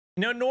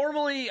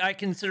Normally I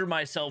consider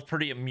myself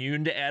pretty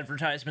immune to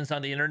advertisements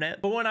on the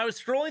internet, but when I was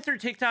scrolling through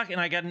TikTok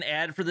and I got an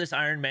ad for this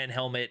Iron Man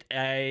helmet,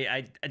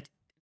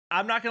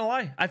 I'm not gonna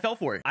lie, I fell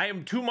for it. I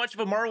am too much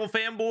of a Marvel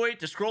fanboy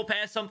to scroll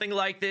past something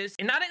like this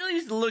and not at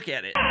least look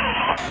at it.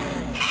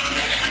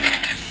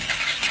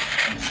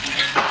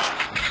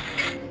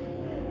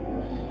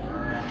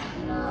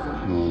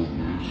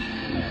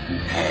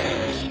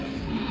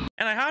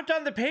 And I hopped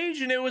on the page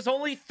and it was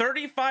only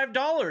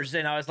 $35.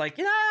 And I was like,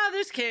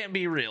 this can't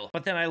be real.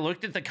 But then I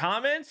looked at the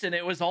comments and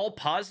it was all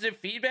positive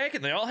feedback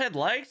and they all had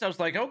likes. I was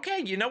like,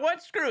 okay, you know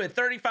what? Screw it.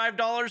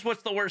 $35.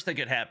 What's the worst that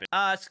could happen?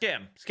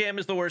 Scam. Scam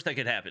is the worst that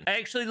could happen. I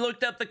actually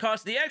looked up the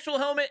cost of the actual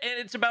helmet and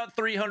it's about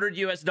 $300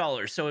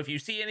 US. So if you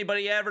see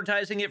anybody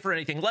advertising it for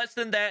anything less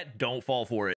than that, don't fall for it.